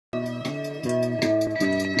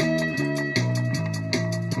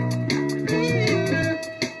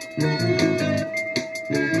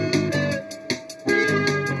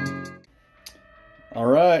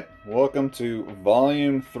welcome to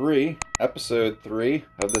Volume 3, Episode 3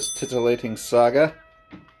 of this titillating saga.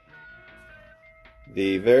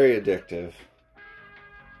 The very addictive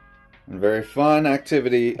and very fun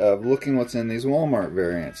activity of looking what's in these Walmart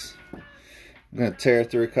variants. I'm going to tear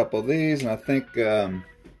through a couple of these, and I think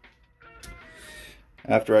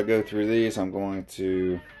after I go through these, I'm going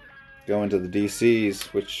to go into the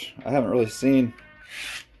DCs, which I haven't really seen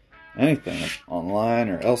anything online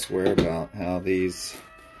or elsewhere about how these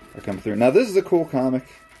are coming through. Now, this is a cool comic.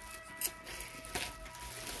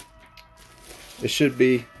 It should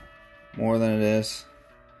be more than it is.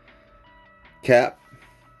 Cap,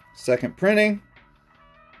 second printing.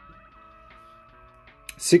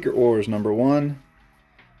 Secret Wars #1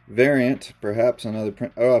 variant, perhaps another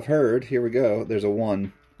print. Oh, I've heard. Here we go. There's a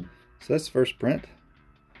 1. So that's first print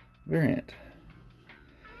variant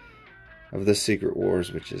of this Secret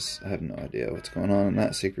Wars, which is, I have no idea what's going on in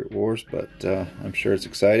that Secret Wars, but I'm sure it's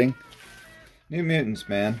exciting. New Mutants,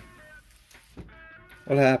 man.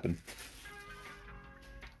 What happened?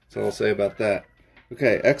 That's all I'll say about that.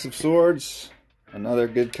 Okay, X of Swords, another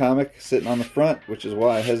good comic sitting on the front, which is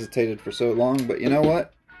why I hesitated for so long, but you know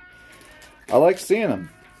what? I like seeing them.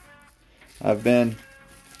 I've been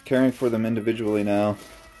caring for them individually now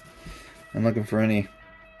and looking for any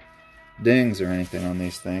dings or anything on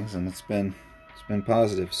these things, and it's been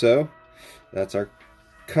positive. So that's our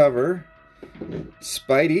cover.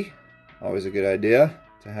 Spidey, always a good idea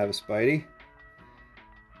to have a Spidey.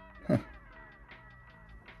 Huh.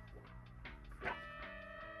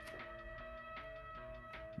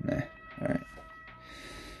 Nah, all right.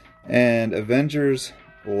 And Avengers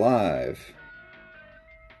Live.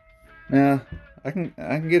 Now I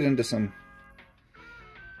can get into some.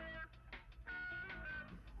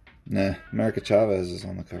 Nah, America Chavez is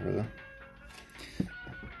on the cover,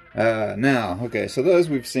 though. Now, okay, so those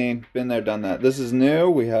we've seen. Been there, done that. This is new.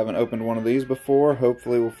 We haven't opened one of these before.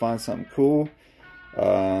 Hopefully we'll find something cool.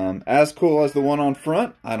 As cool as the one on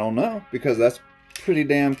front? I don't know, because that's pretty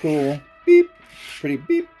damn cool. Beep. Pretty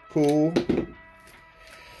beep cool.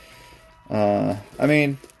 I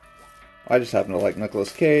mean, I just happen to like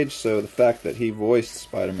Nicolas Cage, so the fact that he voiced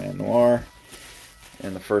Spider-Man Noir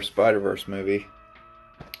in the first Spider-Verse movie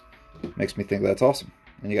makes me think that's awesome.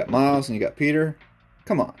 And you got Miles and you got Peter.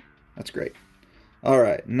 Come on. That's great.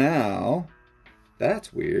 Alright, now,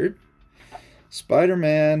 that's weird.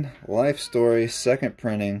 Spider-Man Life Story, second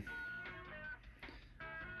printing.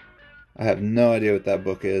 I have no idea what that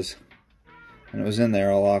book is. And it was in there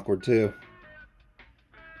all awkward too.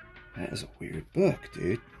 That is a weird book,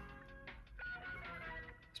 dude.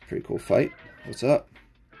 It's a pretty cool fight. What's up?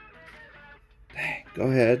 Dang, go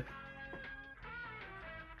ahead.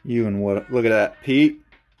 You and what? Look at that, Pete.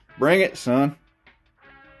 Bring it, son.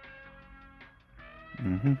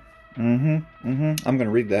 I'm gonna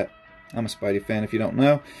read that. I'm a Spidey fan if you don't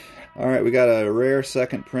know. Alright, we got a rare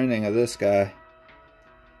second printing of this guy.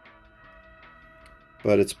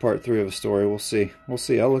 But it's part 3 of a story. We'll see. We'll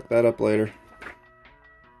see. I'll look that up later.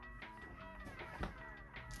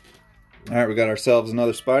 Alright, we got ourselves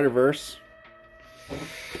another Spider-Verse.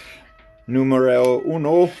 Numero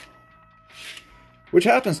 1. Which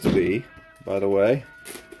happens to be, by the way,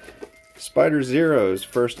 Spider-Zero's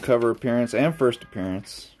first cover appearance and first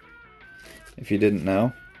appearance, if you didn't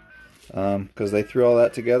know, because they threw all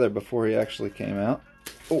that together before he actually came out.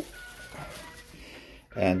 Oh,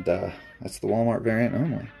 and that's the Walmart variant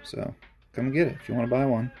only, so come and get it if you want to buy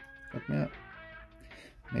one. Look me up.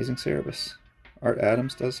 Amazing Cerebus. Art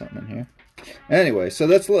Adams does something in here. Anyway, so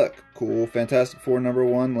let's look. Cool, Fantastic Four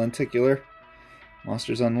 #1, Lenticular,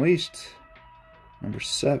 Monsters Unleashed.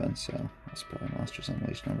 #7, so that's probably Monsters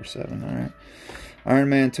Unleashed #7. Alright. Iron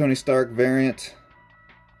Man Tony Stark variant.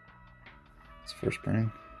 It's first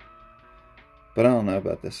printing. But I don't know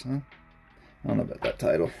about this, huh? I don't know about that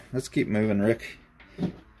title. Let's keep moving, Rick.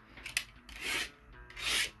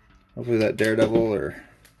 Hopefully that Daredevil or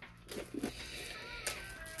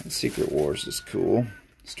Secret Wars is cool.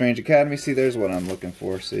 Strange Academy, see, there's what I'm looking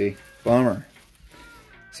for, see? Bummer.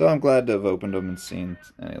 So I'm glad to have opened them and seen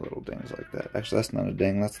any little dings like that. Actually, that's not a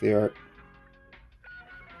ding. That's the art.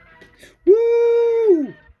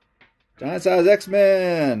 Woo! Giant Size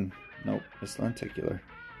X-Men! Nope, it's Lenticular.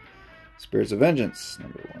 Spirits of Vengeance,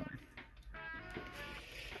 #1.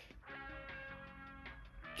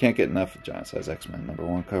 Can't get enough of Giant Size X-Men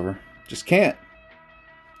 #1 cover. Just can't.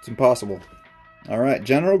 It's impossible. Alright,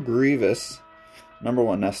 General Grievous,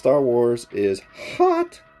 #1. Now, Star Wars is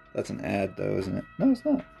hot. That's an ad, though, isn't it? No, it's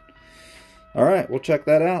not. Alright, we'll check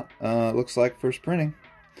that out. Looks like first printing.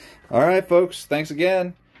 Alright, folks, thanks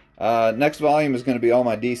again. Next volume is going to be all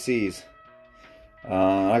my DCs.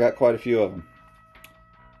 I got quite a few of them.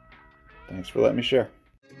 Thanks for letting me share.